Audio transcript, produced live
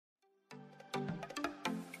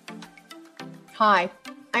Hi,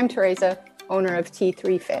 I'm Teresa, owner of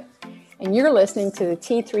T3 Fit, and you're listening to the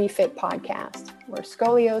T3 Fit podcast, where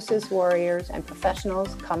scoliosis warriors and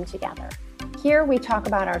professionals come together. Here we talk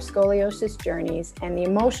about our scoliosis journeys and the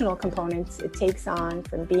emotional components it takes on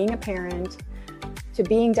from being a parent to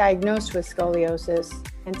being diagnosed with scoliosis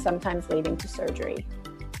and sometimes leading to surgery.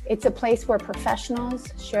 It's a place where professionals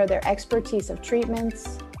share their expertise of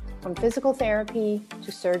treatments, from physical therapy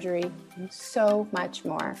to surgery, and so much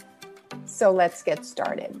more. So let's get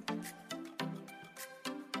started.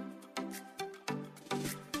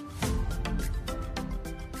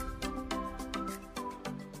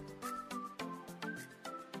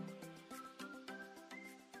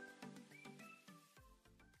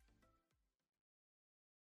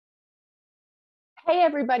 Hey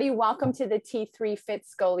everybody, welcome to the T3 Fit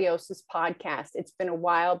Scoliosis podcast. It's been a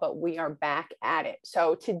while, but we are back at it.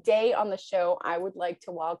 So today on the show, I would like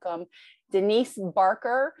to welcome Denise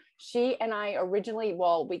Barker. She and I originally,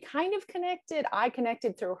 we kind of connected. I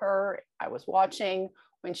connected through her. I was watching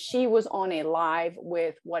when she was on a live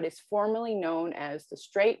with what is formerly known as the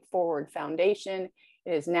Straightforward Foundation.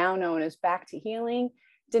 It is now known as Back to Healing.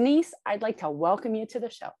 Denise, I'd like to welcome you to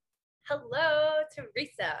the show. Hello,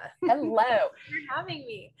 Teresa. Hello. Thanks for having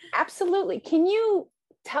me. Absolutely. Can you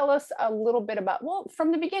tell us a little bit about,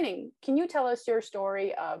 from the beginning, can you tell us your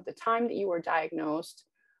story of the time that you were diagnosed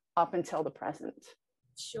up until the present?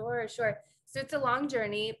 Sure. So it's a long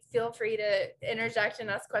journey. Feel free to interject and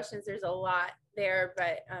ask questions. There's a lot there,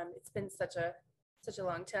 but it's been such a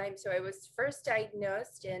long time. So I was first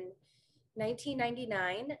diagnosed in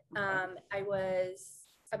 1999. I was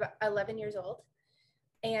about 11 years old.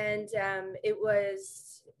 And it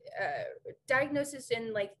was diagnosis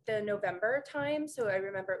in like the November time. So I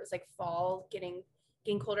remember it was like fall, getting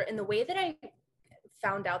colder. And the way that I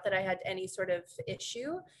found out that I had any sort of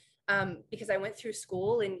issue, because I went through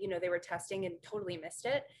school and, they were testing and totally missed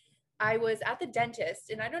it. I was at the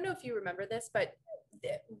dentist, and I don't know if you remember this, but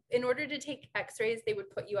in order to take x-rays, they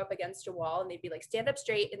would put you up against a wall and they'd be like, stand up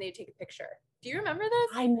straight, and they'd take a picture. Do you remember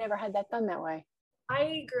this? I never had that done that way.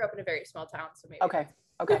 I grew up in a very small town, so maybe. Okay.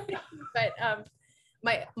 But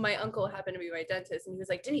my uncle happened to be my dentist, and he was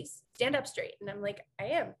like, Denise, stand up straight. And I'm like, I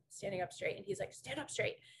am standing up straight. And he's like, stand up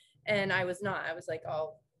straight. And I was not. I was like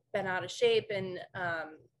all bent out of shape. And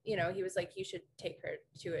he was like, you should take her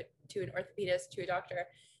to an orthopedist, to a doctor.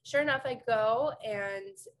 Sure enough, I go,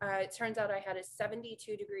 and it turns out I had a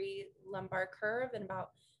 72-degree lumbar curve and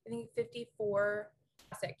about, I think, 54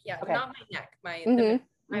 thoracic. Yeah, okay. Not my neck.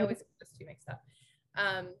 I always get those two mixed up.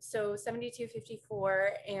 So 72,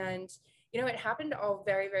 54, and it happened all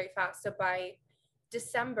very, very fast. So by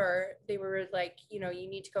December, they were like, you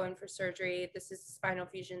need to go in for surgery. This is spinal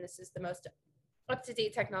fusion. This is the most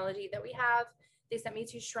up-to-date technology that we have. They sent me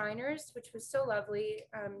to Shriners, which was so lovely.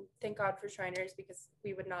 Thank God for Shriners, because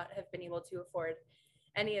we would not have been able to afford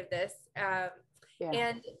any of this.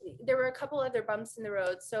 And there were a couple other bumps in the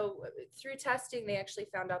road. So through testing, they actually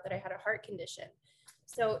found out that I had a heart condition.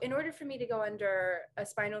 So in order for me to go under a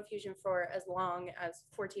spinal fusion for as long as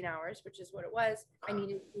 14 hours, which is what it was, I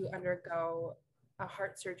needed to undergo a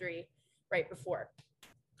heart surgery right before.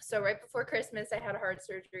 So right before Christmas, I had a heart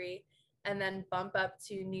surgery, and then bump up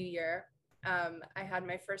to New Year. I had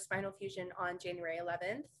my first spinal fusion on January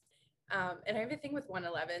 11th. And I have a thing with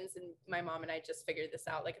 111s, and my mom and I just figured this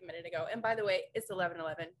out like a minute ago. And by the way, it's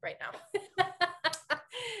 11/11 right now.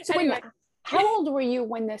 So anyway, how old were you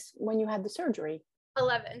when you had the surgery?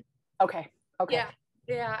 11. Okay.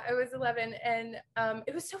 Yeah, I was 11. And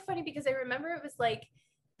it was so funny because I remember it was like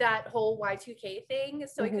that whole Y2K thing.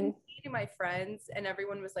 So I couldn't see my friends, and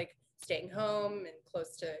everyone was like staying home and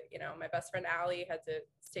close to, my best friend Allie had to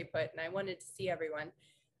stay put, and I wanted to see everyone.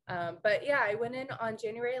 But yeah, I went in on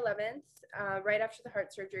January 11th, right after the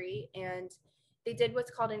heart surgery, and they did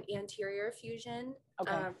what's called an anterior fusion.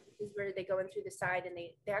 Okay. Is where they go in through the side, and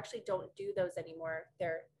they actually don't do those anymore.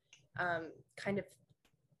 They're kind of,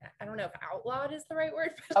 I don't know if outlawed is the right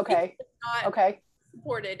word. Okay. Not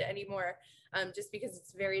supported anymore, just because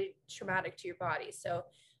it's very traumatic to your body. So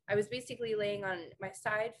I was basically laying on my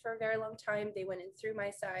side for a very long time. They went in through my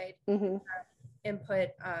side and put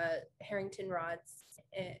Harrington rods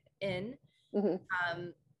in. And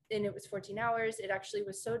it was 14 hours. It actually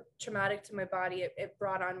was so traumatic to my body. It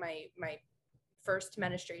brought on my first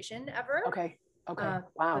menstruation ever. Okay. Wow.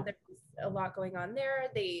 So there was a lot going on there.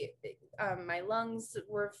 My lungs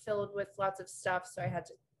were filled with lots of stuff, so I had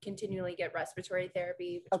to continually get respiratory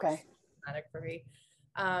therapy, which was traumatic for me.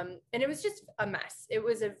 And it was just a mess. It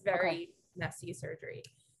was a very messy surgery.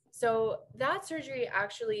 So that surgery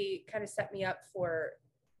actually kind of set me up for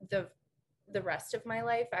the the rest of my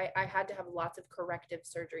life. I had to have lots of corrective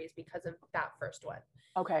surgeries because of that first one.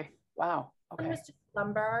 Okay. Wow. Okay. It was just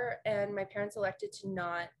lumbar, and my parents elected to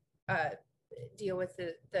not deal with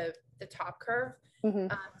the top curve.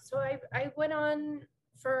 So I went on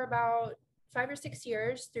for about 5 or 6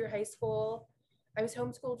 years through high school. I was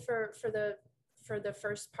homeschooled for the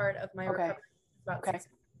first part of my recovery, about 6 months.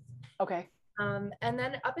 Okay. And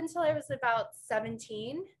then up until I was about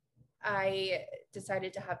 17, I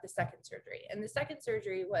decided to have the second surgery. And the second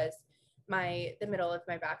surgery was the middle of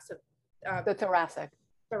my back. So the thoracic.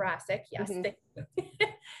 Thoracic, yes.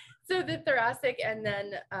 So the thoracic, and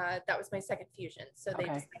then that was my second fusion. So they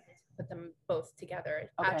decided to put them both together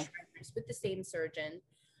at Shriners with the same surgeon.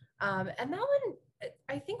 And that one,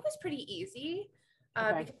 I think, was pretty easy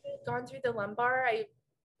because I had gone through the lumbar.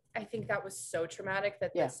 I think that was so traumatic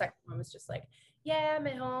that the second one was just like, yeah, I'm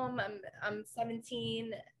at home. I'm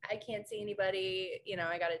 17. I can't see anybody. You know,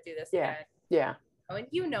 I got to do this again. Yeah. And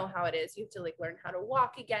you know how it is. You have to like learn how to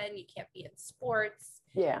walk again. You can't be in sports.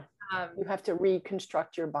 Yeah. You have to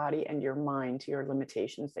reconstruct your body and your mind to your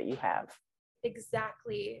limitations that you have.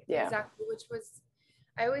 Exactly. Yeah. Exactly. Which was,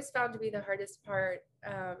 I always found to be the hardest part.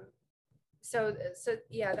 So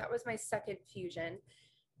yeah, that was my second fusion.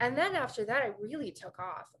 And then after that, I really took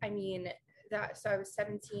off. I mean, so I was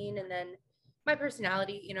 17, and then my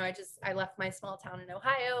personality, you know, I left my small town in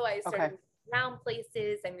Ohio. I started around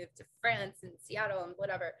places. I moved to France and Seattle and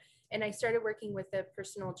whatever. And I started working with a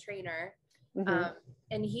personal trainer.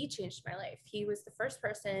 And he changed my life. He was the first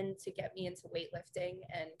person to get me into weightlifting.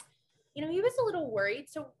 And, you know, he was a little worried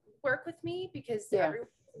to work with me because everyone,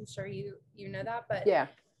 I'm sure you know that, but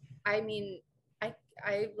I mean,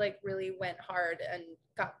 I like really went hard and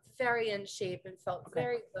got very in shape and felt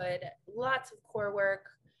very good. Lots of core work.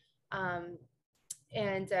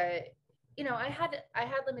 You know, I had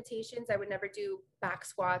limitations. I would never do back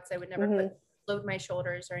squats. I would never load my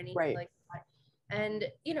shoulders or anything like that.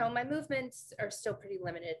 And, you know, my movements are still pretty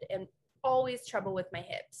limited and always trouble with my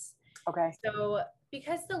hips. Okay. So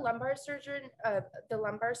because the lumbar surgery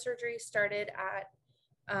started at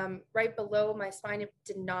right below my spine, it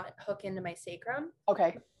did not hook into my sacrum.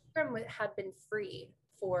 Okay. My sacrum had been free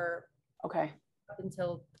for up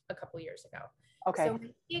until a couple years ago. Okay. So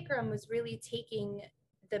my sacrum was really taking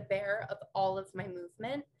the bear of all of my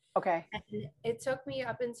movement. Okay. And it took me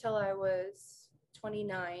up until I was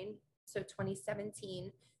 29, so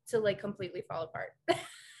 2017, to like completely fall apart.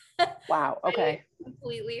 Wow. Okay. I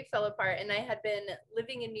completely fell apart. And I had been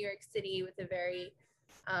living in New York City with a very,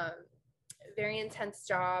 very intense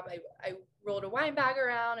job. I rolled a wine bag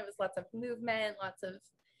around. It was lots of movement, lots of,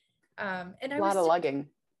 and a lot of lugging.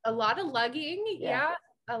 A lot of lugging. Yeah.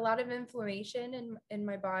 A lot of inflammation in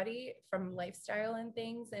my body from lifestyle and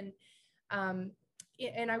things. And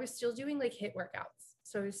I was still doing like HIIT workouts.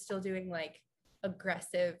 So I was still doing like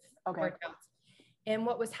aggressive workouts. And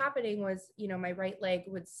what was happening was, you know, my right leg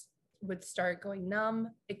would start going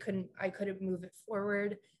numb. I couldn't move it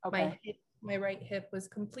forward. My right hip was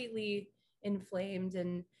completely inflamed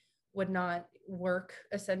and would not work.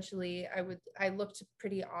 Essentially, I looked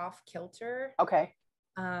pretty off kilter. Okay.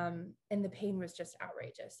 And the pain was just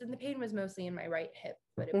outrageous. And the pain was mostly in my right hip,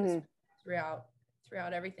 but it was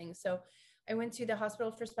throughout everything. So I went to the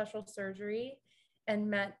hospital for special surgery and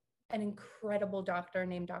met an incredible doctor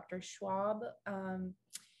named Dr. Schwab.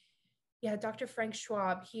 Dr. Frank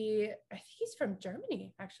Schwab. I think he's from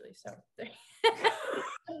Germany, actually. So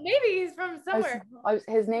maybe he's from somewhere.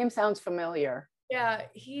 His name sounds familiar. Yeah,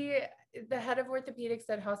 the head of orthopedics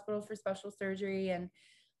at Hospital for Special Surgery. And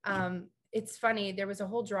it's funny, there was a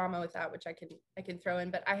whole drama with that, which I can throw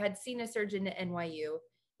in, but I had seen a surgeon at NYU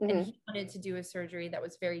and he wanted to do a surgery that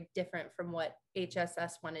was very different from what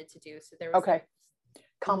HSS wanted to do. So there was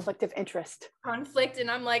conflict of interest. And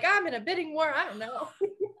I'm like, I'm in a bidding war. I don't know.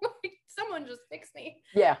 Someone just fix me.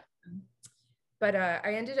 Yeah. But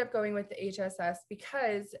I ended up going with the HSS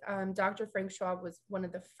because Dr. Frank Schwab was one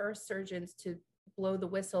of the first surgeons to blow the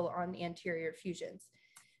whistle on anterior fusions.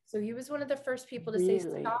 So he was one of the first people to say,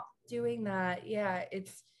 stop doing that. Yeah,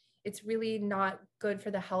 it's really not good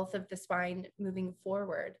for the health of the spine moving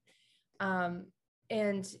forward.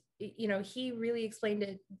 And, you know, he really explained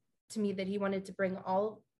it to me that he wanted to bring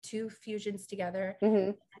all two fusions together,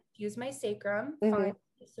 fuse my sacrum,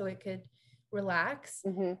 so it could relax,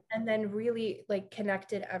 and then really like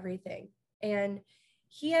connected everything. And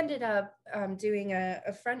he ended up doing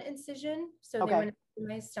a front incision. So they went in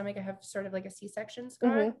my stomach. I have sort of like a C-section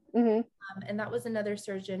scar. And that was another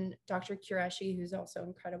surgeon, Dr. Qureshi, who's also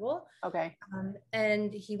incredible.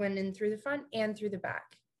 And he went in through the front and through the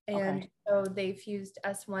back. And so they fused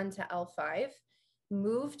S1 to L5.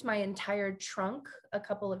 moved my entire trunk a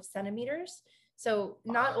couple of centimeters. So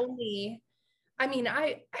not only, I mean,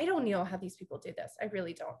 I don't know how these people do this. I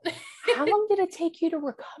really don't. How long did it take you to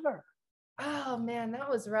recover? Oh man, that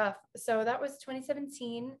was rough. So that was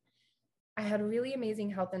 2017. I had really amazing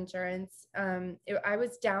health insurance. I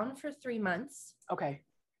was down for 3 months. Okay.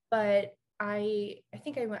 But I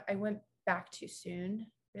think I went back too soon.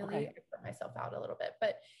 Really, Okay. I put myself out a little bit,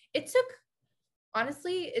 but it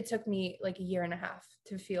took me like a year and a half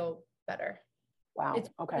to feel better. Wow.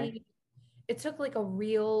 It took like a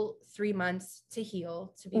real 3 months to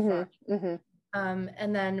heal, to be Mm-hmm. fine. Mm-hmm.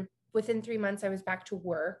 And then within 3 months, I was back to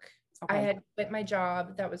work. Okay. I had quit my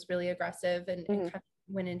job that was really aggressive and Mm-hmm. kind of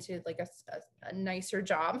went into like a nicer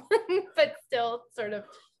job, but still sort of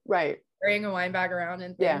Right. carrying a wine bag around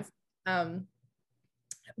and things. Yeah.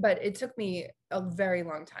 But it took me a very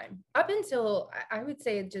long time, up until I would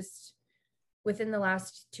say just within the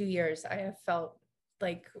last 2 years, I have felt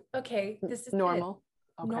like, okay, this is normal.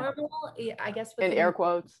 Okay. Normal, I guess. In air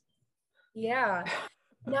quotes. Yeah.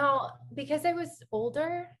 Now, because I was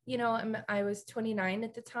older, I was 29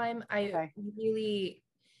 at the time, I really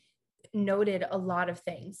noted a lot of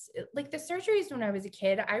things. Like the surgeries when I was a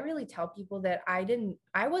kid, I really tell people that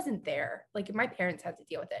I wasn't there. Like my parents had to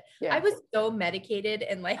deal with it. Yeah. I was so medicated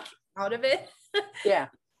and like out of it. Yeah.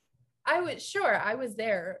 I was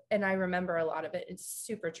there and I remember a lot of it. It's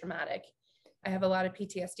super traumatic. I have a lot of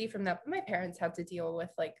PTSD from that, but my parents had to deal with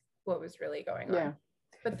like what was really going on.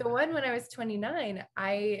 But the one when I was 29,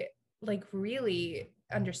 I like really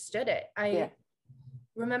understood it. I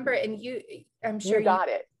remember, and I'm sure you got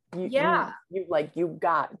it. You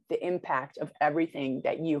got the impact of everything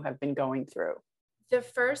that you have been going through. The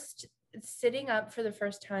first sitting up for the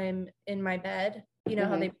first time in my bed,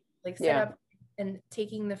 how they like sit up and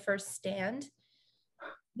taking the first stand.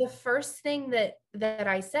 The first thing that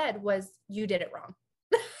I said was, "You did it wrong."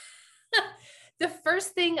 The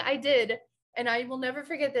first thing I did, and I will never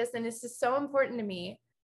forget this, and this is so important to me,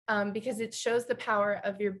 because it shows the power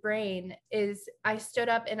of your brain, is I stood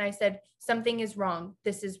up and I said, "Something is wrong.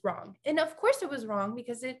 This is wrong." And of course it was wrong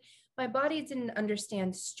because my body didn't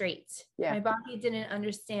understand straight. My body didn't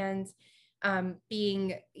understand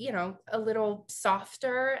being, a little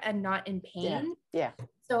softer and not in pain. Yeah.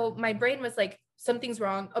 So my brain was like, something's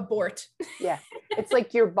wrong, abort. Yeah. It's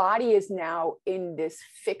like your body is now in this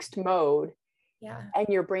fixed mode. Yeah. And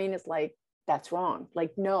your brain is like, that's wrong.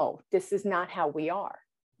 Like, no, this is not how we are.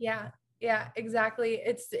 Yeah, exactly.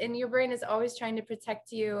 And your brain is always trying to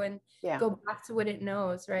protect you and go back to what it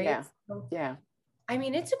knows, right? Yeah. So, yeah. I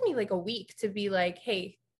mean, it took me like a week to be like,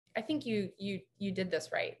 hey, I think you did this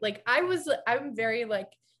right. Like I'm very like,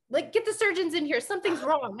 get the surgeons in here. Something's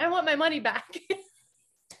wrong. I want my money back.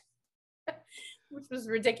 Which was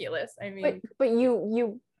ridiculous. I mean, but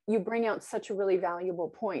you bring out such a really valuable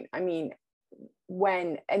point. I mean,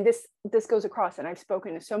 and this goes across, and I've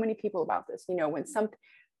spoken to so many people about this, when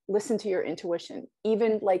listen to your intuition,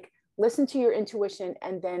 even like listen to your intuition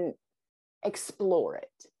and then explore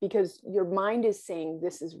it, because your mind is saying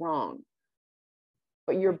this is wrong,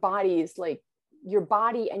 but your body is like, your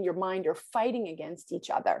body and your mind are fighting against each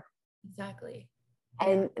other. Exactly.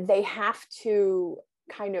 And they have to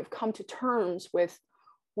kind of come to terms with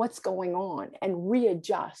what's going on and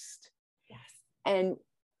readjust. Yes. And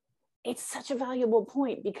it's such a valuable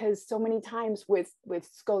point, because so many times with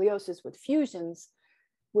scoliosis, with fusions,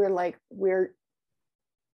 we're like, we're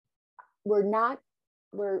not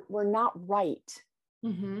right.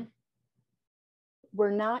 Mm-hmm.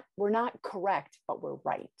 We're not correct, but we're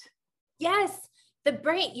right. Yes.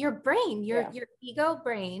 Your ego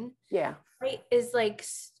brain. Yeah. Right. Is like,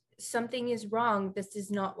 something is wrong. This is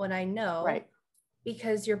not what I know. Right.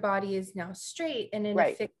 Because your body is now straight and in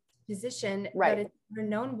a fixed position that it's never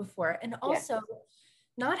known before. And also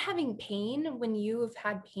not having pain when you have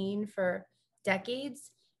had pain for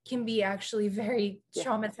decades can be actually very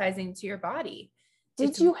traumatizing to your body.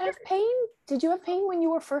 Did you have pain? Did you have pain when you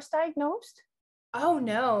were first diagnosed? Oh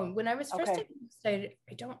no. When I was first diagnosed,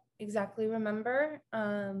 I don't exactly remember.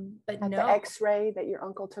 But the X-ray that your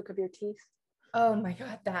uncle took of your teeth? Oh my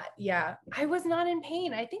God, I was not in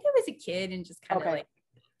pain. I think I was a kid and just kind of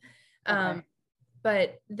like,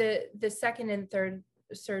 but the second and third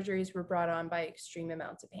surgeries were brought on by extreme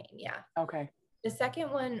amounts of pain. Yeah. Okay. The second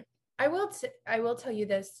one, I will tell you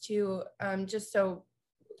this too, just so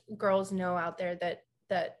girls know out there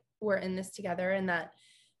that we're in this together, and that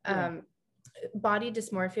body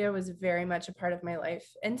dysmorphia was very much a part of my life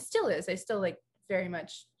and still is. I still like very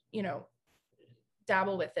much,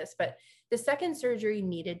 dabble with this, but the second surgery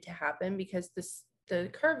needed to happen because the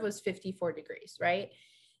curve was 54 degrees, right?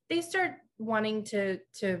 They start wanting to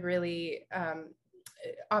really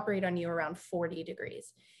operate on you around 40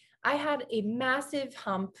 degrees. I had a massive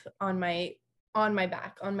hump on my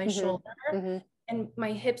back, on my shoulder, and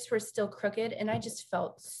my hips were still crooked, and I just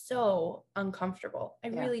felt so uncomfortable. I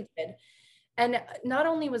really did. And not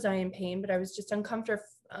only was I in pain, but I was just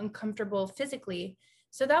uncomfortable physically.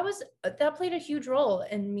 So that played a huge role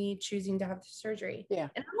in me choosing to have the surgery. Yeah.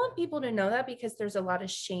 And I want people to know that, because there's a lot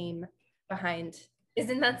of shame behind.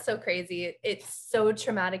 Isn't that so crazy? It's so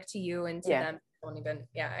traumatic to you, and to them, don't even.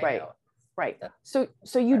 Yeah, I know. Right. So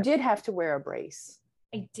you did have to wear a brace.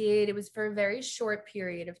 I did. It was for a very short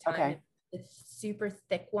period of time. Okay. A super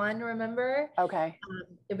thick one, remember? Okay.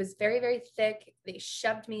 It was very, very thick. They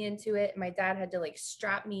shoved me into it. My dad had to like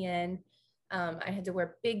strap me in. I had to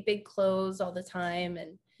wear big, big clothes all the time.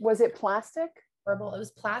 And was it plastic? horrible. It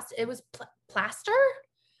was plastic. It was plaster?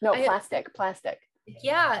 No, plastic.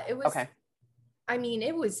 Yeah, it was. Okay. I mean,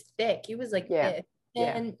 it was thick. It was like thick.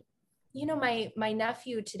 And you know, my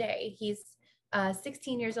nephew today, he's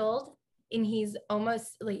 16 years old, and he's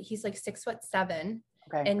almost like, he's like 6'7".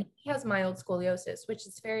 Okay. And he has mild scoliosis, which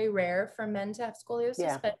is very rare for men to have scoliosis,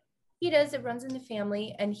 Yeah. but he does. It runs in the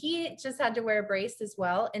family. And he just had to wear a brace as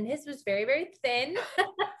well. And his was very, very thin,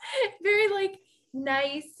 very like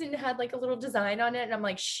nice, and had like a little design on it. And I'm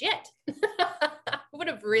like, shit, I would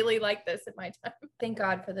have really liked this at my time. Thank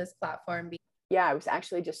God for this platform. Yeah, I was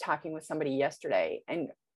actually just talking with somebody yesterday, and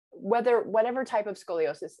whatever type of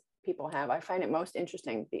scoliosis people have, I find it most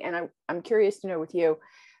interesting. And I'm curious to know with you,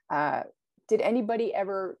 did anybody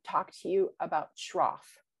ever talk to you about Schroff?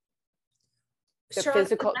 The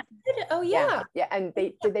physical method? Oh yeah. Yeah. And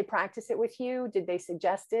did they practice it with you? Did they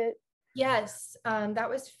suggest it? Yes. That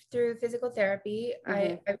was through physical therapy.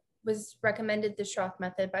 I was recommended the Schroff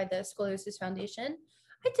method by the Scoliosis Foundation.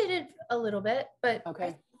 I did it a little bit, but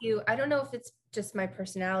I don't know if it's just my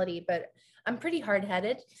personality, but I'm pretty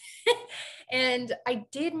hard-headed. And I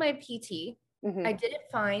did my PT. I did it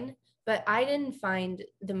fine, but I didn't find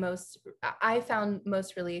I found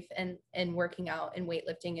most relief in working out and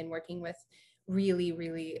weightlifting and working with really,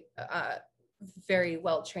 really very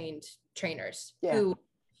well-trained trainers who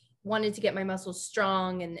wanted to get my muscles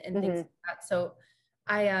strong and things like that. So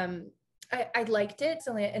I liked it.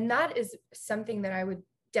 So, and that is something that I would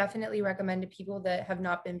definitely recommend to people that have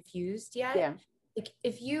not been fused yet. Yeah. Like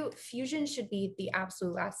fusion should be the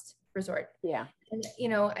absolute last resort. Yeah. And, you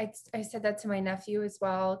know, I said that to my nephew as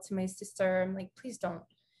well, to my sister. I'm like, please don't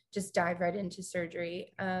just dive right into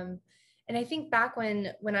surgery. And I think back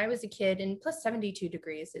when I was a kid, and plus 72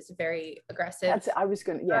 degrees is very aggressive. So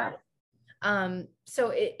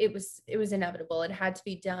it was inevitable. It had to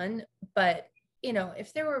be done. But, you know,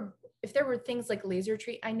 if there were things like laser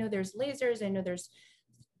I know there's lasers, I know there's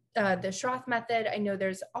the Schroff method, I know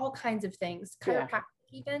there's all kinds of things, chiropractic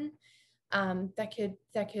even, that could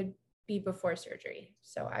be before surgery.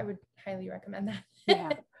 So I would highly recommend that. Yeah.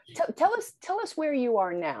 Tell us where you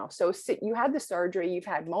are now. So you had the surgery, you've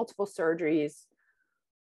had multiple surgeries,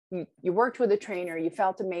 you worked with a trainer, you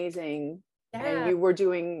felt amazing, and you were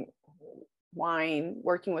doing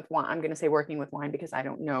working with wine. I'm going to say working with wine because I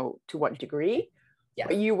don't know to what degree,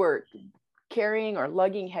 but you were carrying or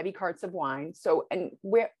lugging heavy carts of wine. So, and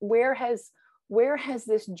where has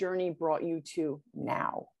this journey brought you to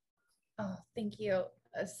now? Oh, thank you.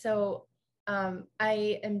 So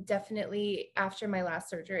I am definitely, after my last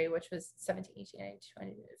surgery, which was 17, 18, 19,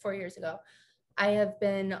 20, 4 years ago, I have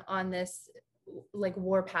been on this like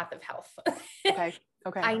war path of health. Okay.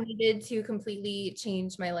 I needed to completely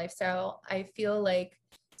change my lifestyle. I feel like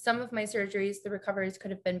some of my surgeries, the recoveries could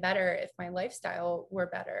have been better if my lifestyle were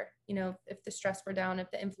better, you know, if the stress were down, if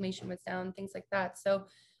the inflammation was down, things like that. So,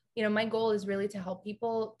 you know, my goal is really to help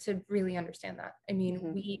people to really understand that. I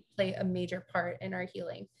mean, we play a major part in our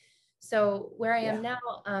healing. So where I am now,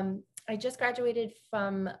 I just graduated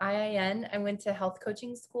from IIN. I went to health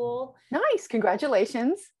coaching school. Nice.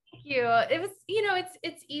 Congratulations. Thank you. It was, you know,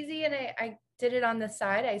 it's easy. And I did it on the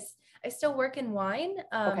side. I still work in wine.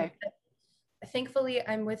 Thankfully,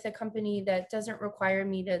 I'm with a company that doesn't require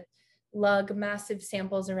me to lug massive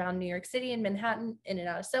samples around New York City and Manhattan, in and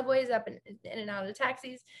out of subways, up and in and out of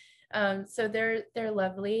taxis. So they're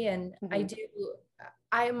lovely. And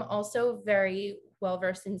I'm also very well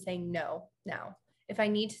versed in saying no now. If I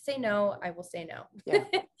need to say no, I will say no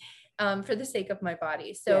for the sake of my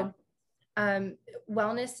body. So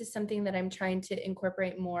wellness is something that I'm trying to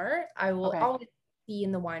incorporate more. I will always be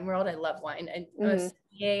in the wine world. I love wine. I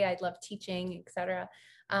love teaching, etc.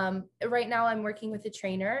 Right now I'm working with a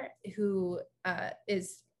trainer who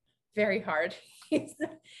is very hard. He's a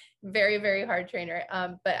very, very hard trainer.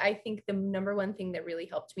 But I think the number one thing that really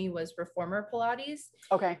helped me was reformer Pilates.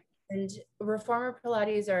 Okay. And reformer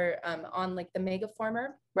Pilates are on like the Megaformer.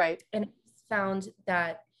 Right. And I found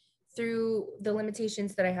that through the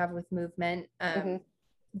limitations that I have with movement,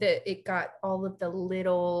 that it got all of the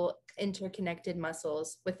little interconnected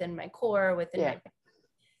muscles within my core, within my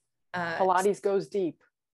Pilates goes deep.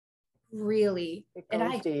 Really. It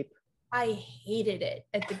goes deep. I hated it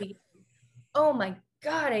at the beginning. Oh my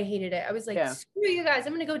God, I hated it. I was like, screw you guys,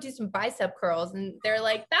 I'm going to go do some bicep curls. And they're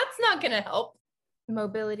like, that's not going to help.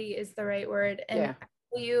 Mobility is the right word. And I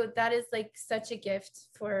tell you, that is like such a gift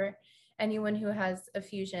for anyone who has a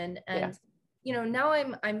fusion. And, you know, now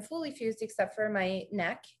I'm fully fused except for my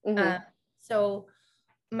neck. So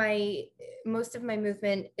most of my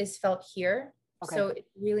movement is felt here. Okay. So it's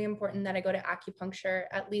really important that I go to acupuncture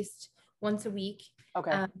at least once a week.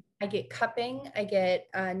 Okay. I get cupping, I get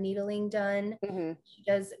needling done. She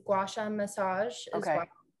does gua sha massage as well.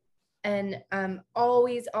 And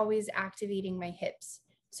always activating my hips.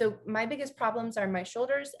 So my biggest problems are my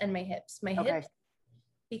shoulders and my hips. My hips,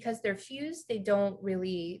 because they're fused,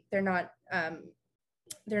 they're not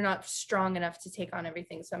strong enough to take on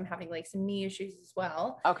everything. So I'm having like some knee issues as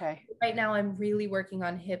well. Okay. Right now I'm really working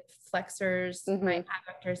on hip flexors, my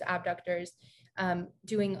adductors, abductors,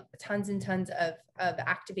 doing tons and tons of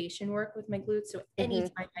activation work with my glutes. So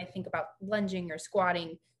anytime I think about lunging or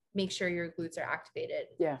squatting, make sure your glutes are activated.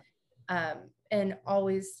 Yeah. And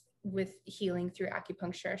always with healing through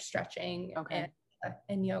acupuncture, stretching,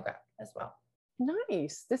 and yoga as well.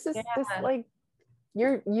 Nice. This like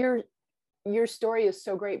your story is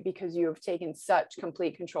so great because you have taken such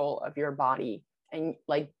complete control of your body and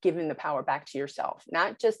like given the power back to yourself,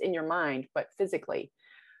 not just in your mind, but physically.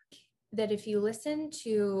 That if you listen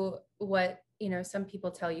to what, you know, some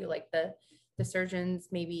people tell you, like the surgeons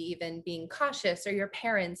maybe even being cautious, or your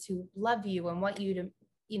parents who love you and want you to,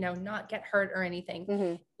 you know, not get hurt or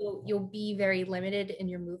anything, you'll be very limited in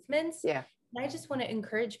your movements. Yeah. And I just want to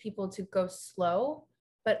encourage people to go slow,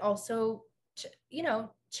 but also, you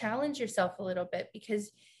know, challenge yourself a little bit,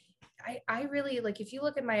 because I really, like, if you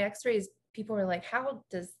look at my x-rays, people are like, how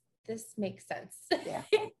does this make sense? Yeah.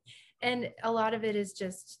 And a lot of it is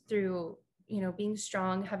just through, you know, being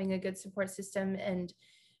strong, having a good support system, and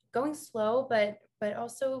going slow, but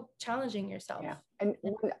also challenging yourself. Yeah. And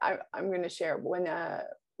I'm going to share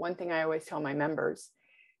one thing I always tell my members,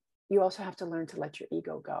 you also have to learn to let your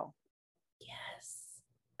ego go. Yes.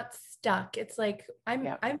 Not stuck. It's like,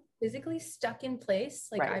 I'm physically stuck in place.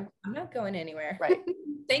 Like I'm not going anywhere. Right.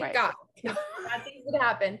 Thank God. Bad things would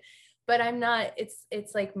happen, but I'm not, it's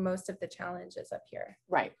like most of the challenges up here.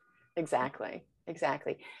 Right. Exactly.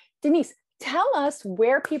 Denise, tell us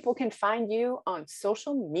where people can find you on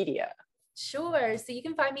social media. Sure. So you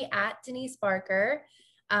can find me at Denise Barker.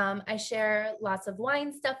 I share lots of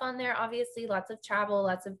wine stuff on there, obviously, lots of travel,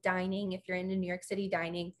 lots of dining. If you're into New York City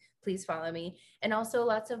dining, please follow me. And also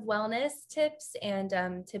lots of wellness tips and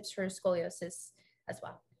tips for scoliosis as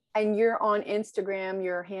well. And you're on Instagram.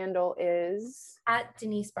 Your handle is? At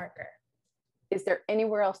Denise Barker. Is there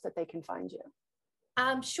anywhere else that they can find you?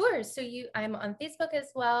 Sure. So I'm on Facebook as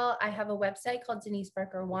well. I have a website called Denise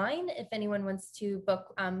Barker Wine, if anyone wants to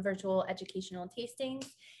book virtual educational tastings,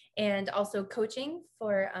 and also coaching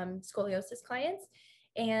for scoliosis clients.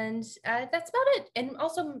 And that's about it. And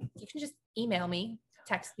also you can just email me,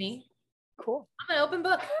 text me. Cool. I'm an open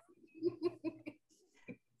book.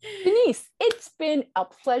 Denise, it's been a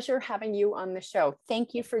pleasure having you on the show.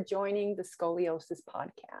 Thank you for joining the Scoliosis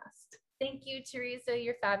Podcast. Thank you, Teresa.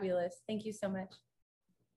 You're fabulous. Thank you so much.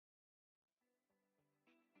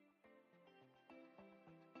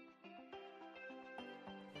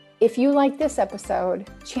 If you like this episode,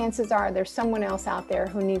 chances are there's someone else out there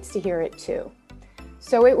who needs to hear it too.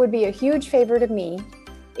 So it would be a huge favor to me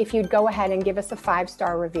if you'd go ahead and give us a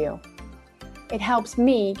 5-star review. It helps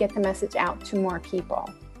me get the message out to more people.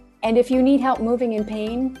 And if you need help moving in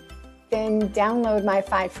pain, then download my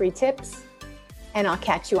 5 free tips, and I'll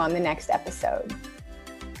catch you on the next episode.